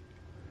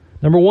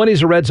 Number one,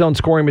 he's a red zone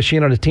scoring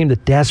machine on a team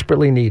that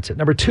desperately needs it.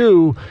 Number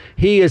two,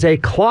 he is a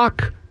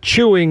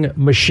clock-chewing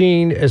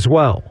machine as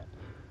well.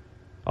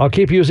 I'll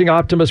keep using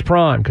Optimus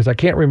Prime because I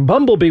can't remember.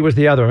 Bumblebee was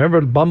the other. Remember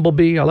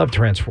Bumblebee? I love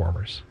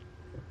Transformers.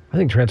 I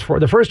think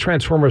the first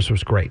Transformers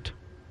was great.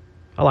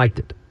 I liked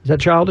it. Is that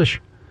childish?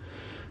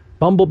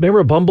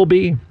 Remember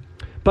Bumblebee?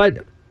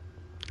 But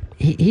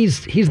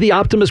he's the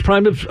Optimus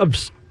Prime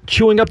of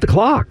chewing up the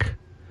clock.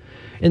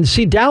 And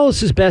see,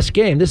 Dallas's best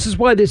game, this is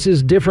why this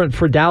is different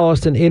for Dallas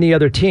than any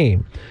other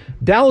team.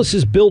 Dallas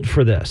is built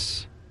for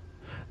this.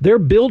 They're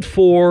built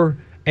for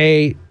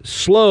a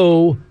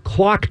slow,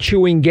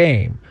 clock-chewing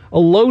game, a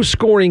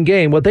low-scoring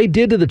game. What they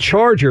did to the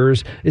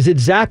Chargers is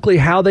exactly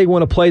how they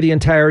want to play the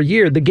entire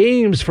year. The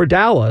games for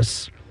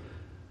Dallas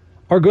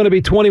are going to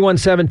be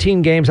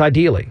 21-17 games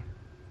ideally.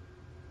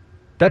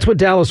 That's what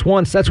Dallas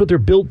wants. That's what they're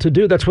built to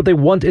do. That's what they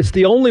want. It's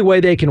the only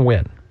way they can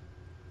win.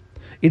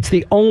 It's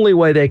the only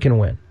way they can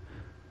win.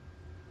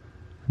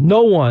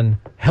 No one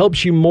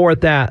helps you more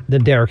at that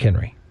than Derrick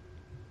Henry.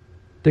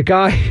 The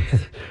guy,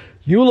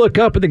 you look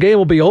up and the game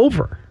will be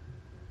over.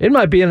 It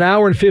might be an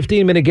hour and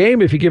 15-minute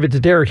game if you give it to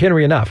Derrick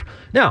Henry enough.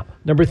 Now,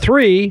 number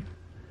three,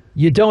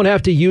 you don't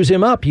have to use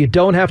him up. You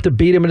don't have to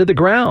beat him into the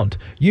ground.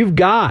 You've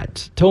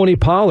got Tony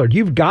Pollard.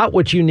 You've got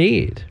what you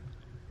need.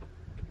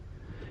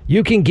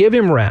 You can give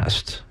him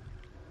rest.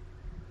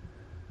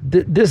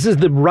 This is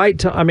the right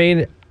time. I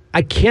mean,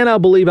 I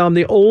cannot believe I'm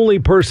the only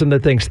person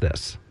that thinks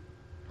this.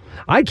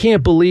 I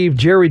can't believe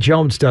Jerry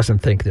Jones doesn't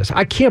think this.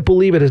 I can't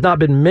believe it has not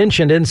been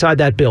mentioned inside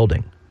that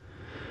building.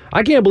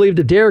 I can't believe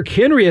that Derrick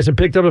Henry hasn't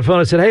picked up the phone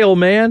and said, hey, old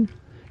man,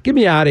 Get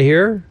me out of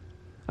here.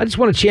 I just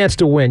want a chance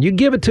to win. You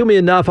give it to me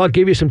enough, I'll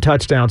give you some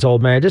touchdowns,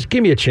 old man. Just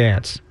give me a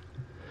chance.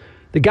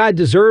 The guy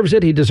deserves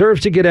it. He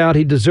deserves to get out.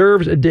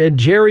 And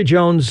Jerry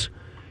Jones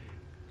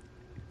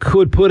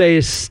could put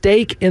a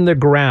stake in the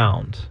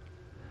ground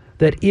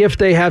that if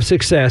they have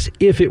success,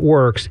 if it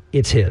works,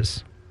 it's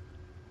his.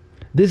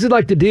 This is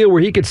like the deal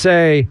where he could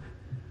say,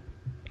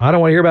 I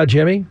don't want to hear about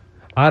Jimmy.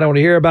 I don't want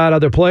to hear about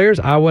other players.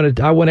 I want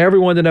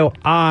everyone to know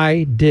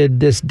I did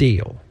this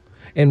deal.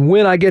 And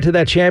when I get to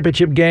that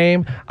championship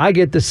game, I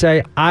get to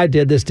say I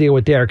did this deal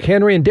with Derrick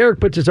Henry. And Derrick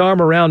puts his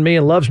arm around me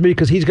and loves me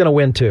because he's going to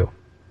win too.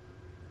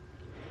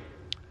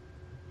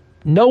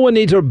 No one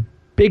needs a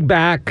big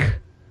back.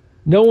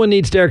 No one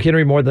needs Derrick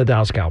Henry more than the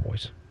Dallas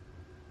Cowboys.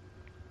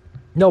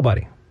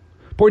 Nobody.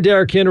 Poor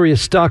Derrick Henry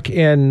is stuck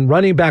in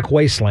running back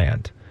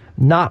wasteland.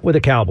 Not with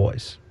the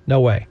Cowboys.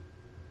 No way.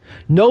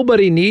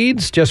 Nobody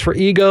needs, just for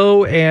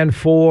ego and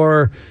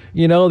for,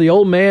 the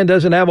old man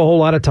doesn't have a whole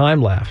lot of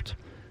time left.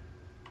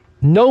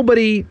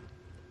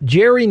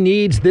 Jerry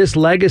needs this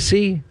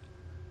legacy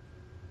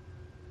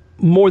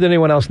more than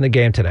anyone else in the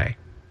game today.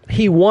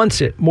 He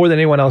wants it more than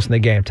anyone else in the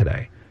game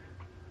today.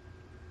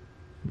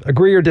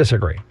 Agree or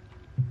disagree?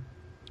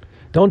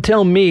 Don't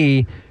tell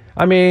me.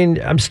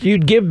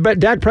 You'd give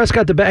Dak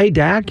Prescott the bat. Hey,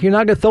 Dak, you're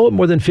not going to throw it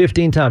more than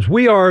 15 times.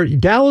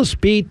 Dallas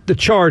beat the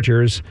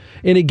Chargers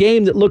in a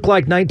game that looked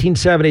like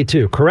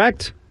 1972,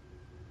 correct?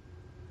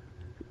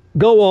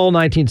 Go all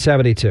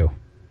 1972,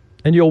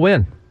 and you'll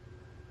win.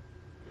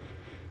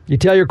 You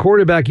tell your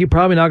quarterback you're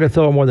probably not going to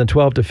throw it more than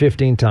 12 to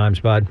 15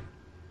 times, bud.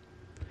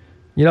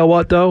 You know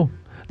what, though?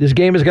 This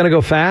game is going to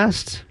go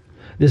fast.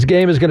 This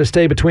game is going to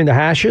stay between the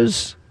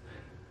hashes,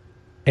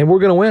 and we're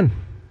going to win.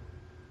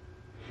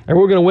 And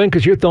we're going to win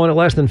because you're throwing it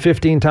less than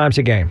 15 times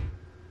a game.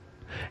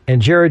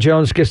 And Jerry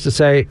Jones gets to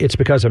say, it's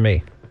because of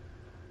me.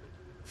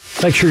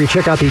 Make sure you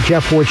check out the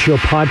Jeff Ward Show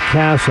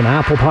podcast on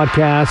Apple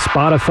Podcasts,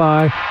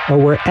 Spotify, or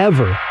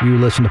wherever you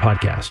listen to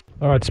podcasts.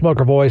 All right,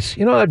 Smoker Voice.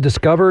 You know what I've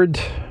discovered?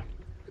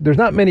 There's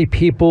not many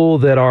people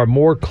that are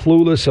more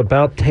clueless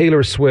about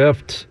Taylor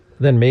Swift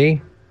than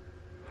me.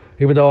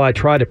 Even though I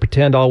tried to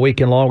pretend all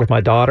weekend long with my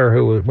daughter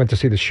who went to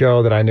see the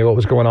show that I knew what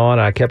was going on.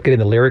 I kept getting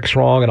the lyrics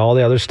wrong and all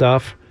the other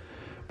stuff.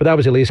 But that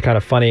was at least kind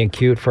of funny and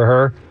cute for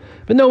her.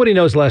 But nobody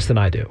knows less than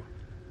I do.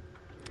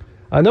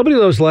 Nobody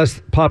knows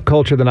less pop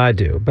culture than I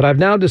do. But I've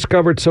now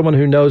discovered someone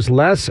who knows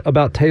less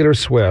about Taylor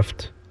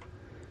Swift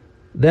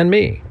than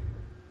me.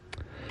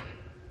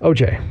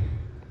 OJ.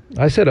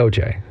 I said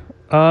OJ.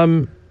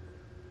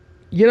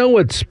 You know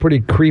what's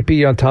pretty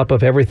creepy on top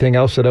of everything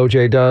else that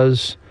OJ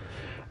does?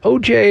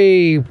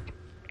 OJ,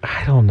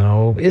 I don't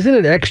know. Isn't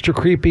it extra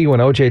creepy when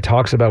OJ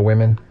talks about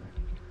women?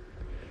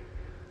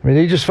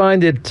 You just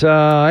find it,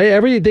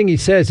 everything he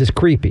says is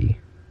creepy.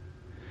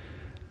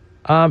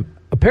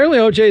 Apparently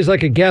OJ is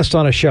like a guest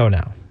on a show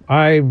now.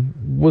 I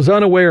was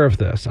unaware of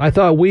this. I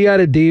thought we had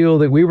a deal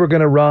that we were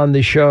going to run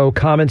the show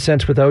Common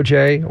Sense with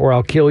OJ or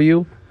I'll Kill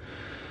You.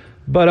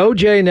 But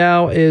OJ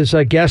now is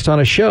a guest on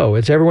a show.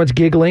 Everyone's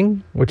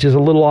giggling, which is a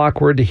little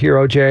awkward to hear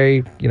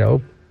OJ,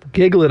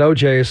 giggle at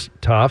OJ is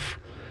tough.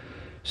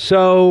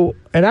 So,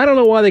 and I don't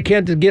know why they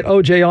can't get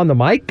OJ on the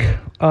mic.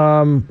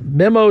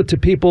 Memo to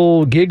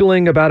people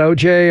giggling about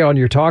OJ on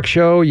your talk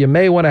show. You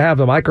may want to have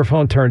the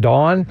microphone turned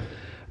on,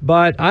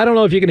 but I don't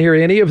know if you can hear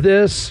any of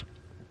this.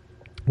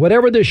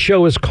 Whatever this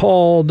show is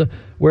called,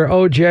 where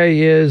OJ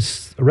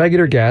is a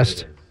regular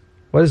guest.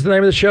 What is the name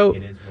of the show?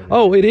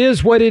 It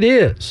is what it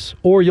is,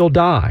 or you'll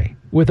die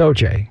with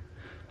OJ.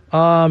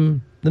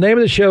 The name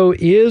of the show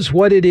is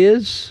what it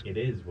is. It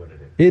is what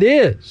it is. It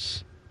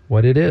is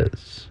what it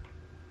is.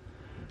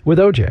 With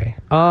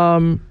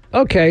OJ.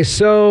 Okay,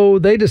 so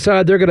they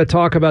decide they're going to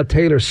talk about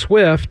Taylor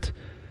Swift,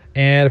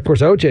 and of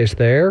course OJ's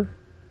there,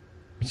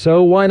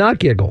 so why not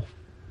giggle?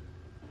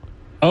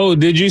 Oh,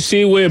 did you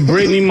see where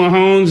Brittany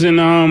Mahomes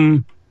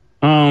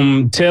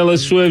and Taylor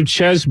Swift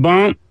chest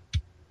bump?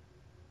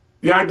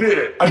 Yeah, I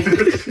did.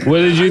 What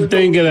did you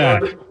think of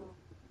that?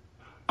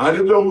 I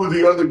didn't know who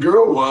the other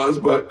girl was,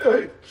 but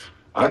hey,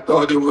 I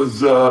thought it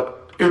was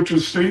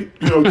interesting.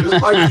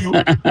 Just like you,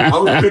 I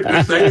was thinking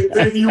the same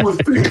thing you was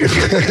thinking.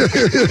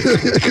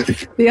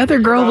 The other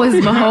girl was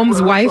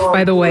Mahomes' wife,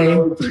 by the way. I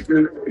was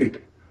thinking, hey,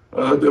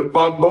 the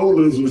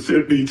boulders were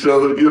hitting each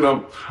other, a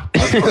little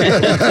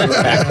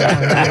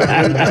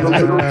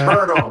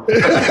turn on.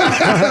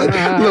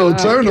 Little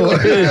turn on.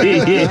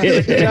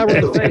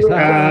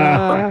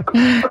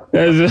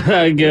 That's what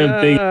I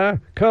kept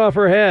thinking. Cut off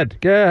her head.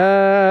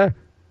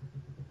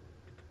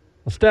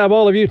 I'll stab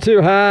all of you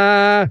too.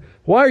 Why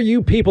are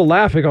you people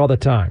laughing all the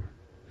time?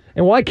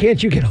 And why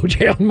can't you get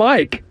OJ on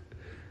mic?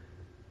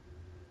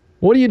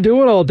 What are you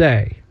doing all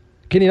day?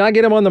 Can you not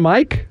get him on the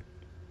mic?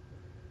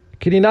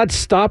 Can you not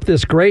stop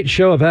this great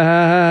show of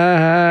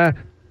and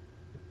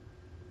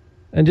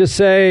just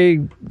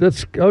say,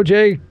 "Let's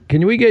OJ,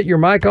 can we get your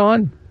mic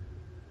on?"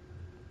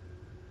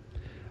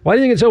 Why do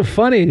you think it's so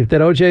funny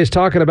that OJ is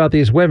talking about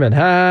these women? Is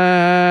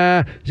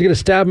he going to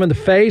stab him in the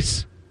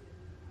face?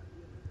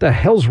 What the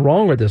hell's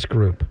wrong with this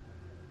group?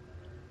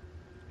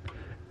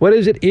 What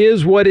is it?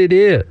 Is what it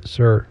is.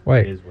 Or,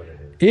 wait.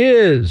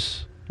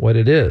 Is what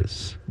it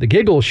is. The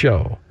Giggle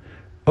Show.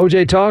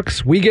 OJ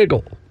talks, we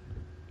giggle.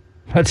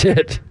 That's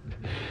it.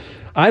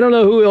 I don't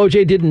know who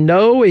OJ didn't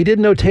know. He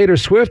didn't know Taylor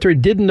Swift or he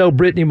didn't know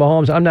Brittany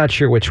Mahomes. I'm not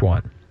sure which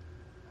one.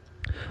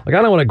 Like,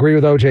 I don't want to agree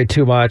with OJ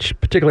too much,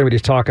 particularly when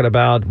he's talking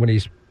about when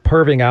he's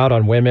perving out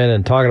on women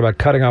and talking about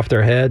cutting off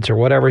their heads or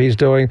whatever he's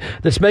doing.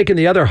 That's making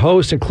the other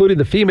hosts, including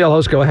the female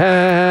host, go,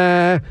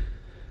 ha.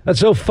 That's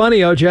so funny,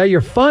 OJ.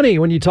 You're funny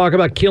when you talk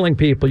about killing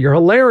people. You're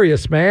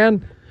hilarious,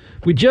 man.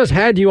 If we just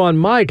had you on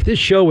mic, this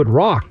show would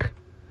rock.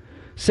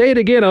 Say it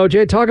again,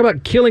 OJ. Talk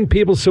about killing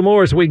people some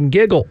more so we can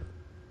giggle.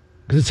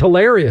 Because it's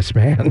hilarious,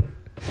 man.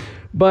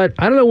 But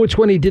I don't know which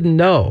one he didn't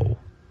know.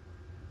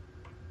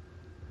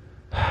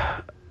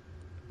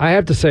 I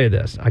have to say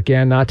this.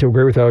 Again, not to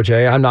agree with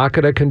OJ. I'm not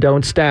going to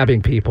condone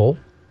stabbing people.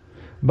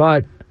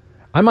 But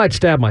I might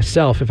stab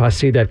myself if I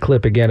see that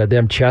clip again of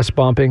them chest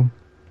bumping.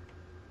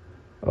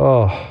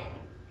 Oh.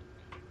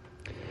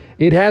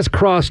 It has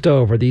crossed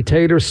over. The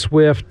Taylor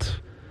Swift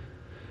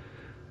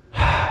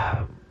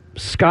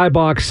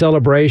Skybox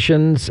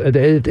celebrations,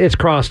 it's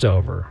crossed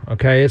over.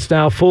 Okay, it's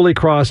now fully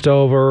crossed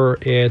over.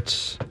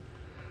 It's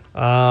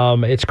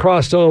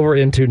crossed over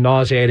into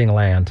nauseating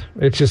land.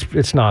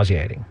 It's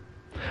nauseating.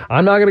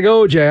 I'm not going to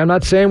go, OJ. I'm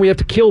not saying we have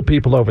to kill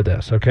people over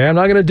this. Okay, I'm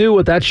not going to do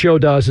what that show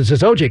does. It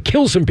says, OJ,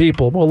 kill some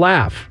people. We'll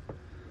laugh.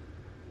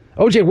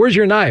 OJ, where's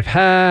your knife?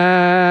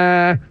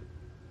 Ha.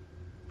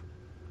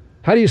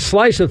 How do you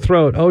slice a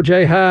throat,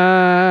 OJ?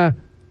 Ha.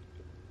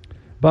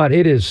 But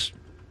it is.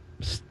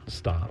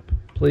 Stop.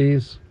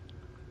 Please.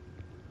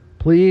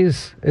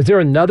 Please. Is there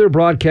another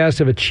broadcast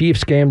of a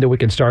Chiefs game that we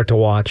can start to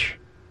watch?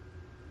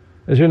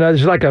 Is there another,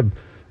 there's like a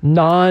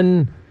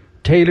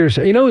non-Taylor...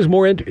 You know who's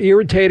more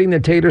irritating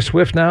than Taylor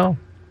Swift now?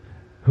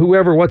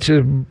 What's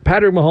his...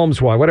 Patrick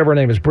Mahomes' wife, whatever her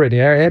name is, Brittany.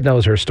 Ed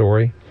knows her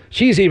story.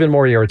 She's even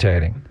more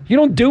irritating. You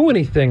don't do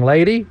anything,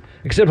 lady,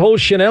 except hold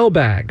Chanel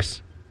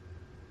bags.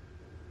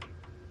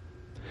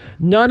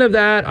 None of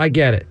that, I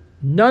get it.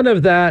 None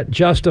of that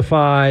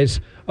justifies...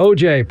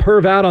 OJ,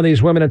 perv out on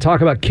these women and talk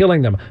about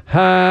killing them.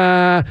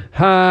 Ha,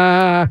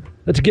 ha.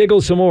 Let's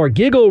giggle some more.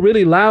 Giggle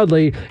really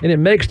loudly, and it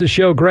makes the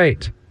show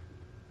great.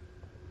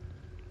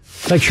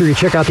 Make sure you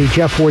check out the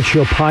Jeff Ward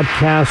Show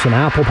podcast on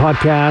Apple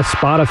Podcasts,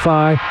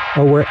 Spotify,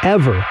 or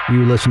wherever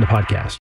you listen to podcasts.